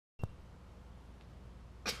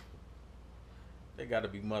They gotta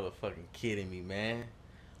be motherfucking kidding me, man.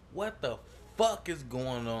 What the fuck is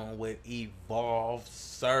going on with Evolve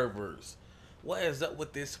servers? What is up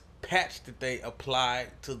with this patch that they applied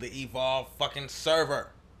to the Evolve fucking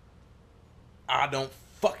server? I don't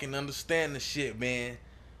fucking understand the shit, man.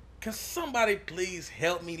 Can somebody please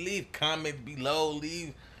help me? Leave comments below.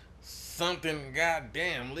 Leave something.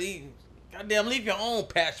 Goddamn, leave your own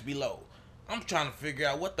patch below. I'm trying to figure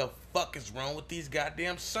out what the fuck is wrong with these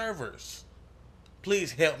goddamn servers.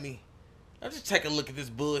 Please help me. Let's just take a look at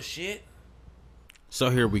this bullshit.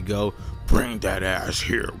 So here we go. Bring that ass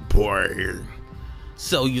here, boy.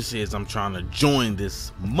 So you says I'm trying to join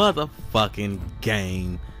this motherfucking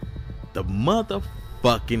game. The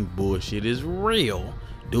motherfucking bullshit is real.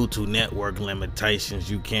 Due to network limitations,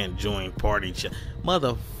 you can't join party chat.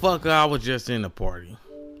 Motherfucker, I was just in the party.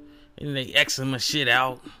 And they Xing my shit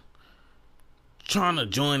out. Trying to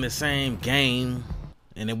join the same game.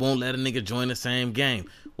 And it won't let a nigga join the same game.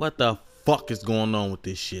 What the fuck is going on with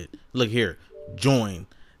this shit? Look here. Join.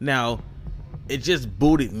 Now, it just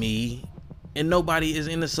booted me. And nobody is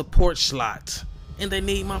in the support slot. And they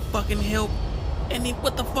need my fucking help. And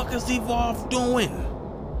what the fuck is Evolve doing?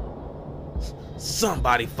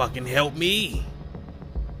 Somebody fucking help me.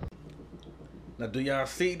 Now, do y'all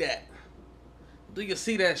see that? Do you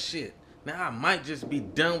see that shit? Now, I might just be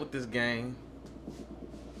done with this game.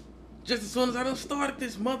 Just as soon as I done started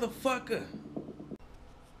this motherfucker.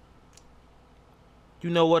 You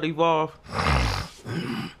know what, Evolve?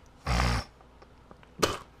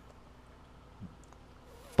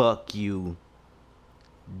 Fuck you.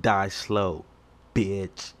 Die slow,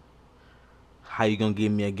 bitch. How you gonna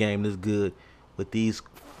give me a game this good with these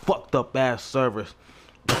fucked up ass servers?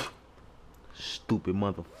 Stupid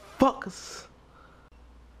motherfuckers.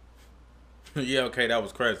 Yeah, okay, that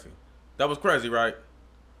was crazy. That was crazy, right?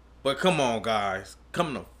 But come on, guys.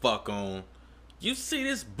 Come the fuck on. You see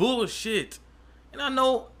this bullshit. And I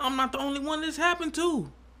know I'm not the only one this happened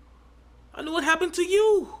to. I know what happened to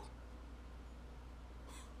you.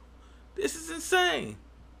 This is insane.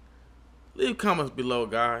 Leave comments below,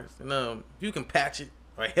 guys. And if you can patch it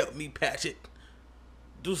or help me patch it,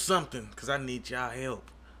 do something, because I need y'all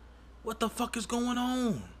help. What the fuck is going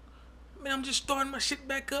on? I mean, I'm just starting my shit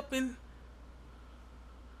back up and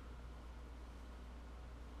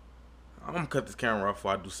I'm gonna cut this camera off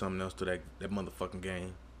before I do something else to that motherfucking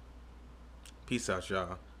game. Peace out,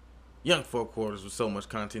 y'all. Young 4 Quarters with so much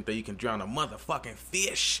content that you can drown a motherfucking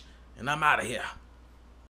fish. And I'm out of here.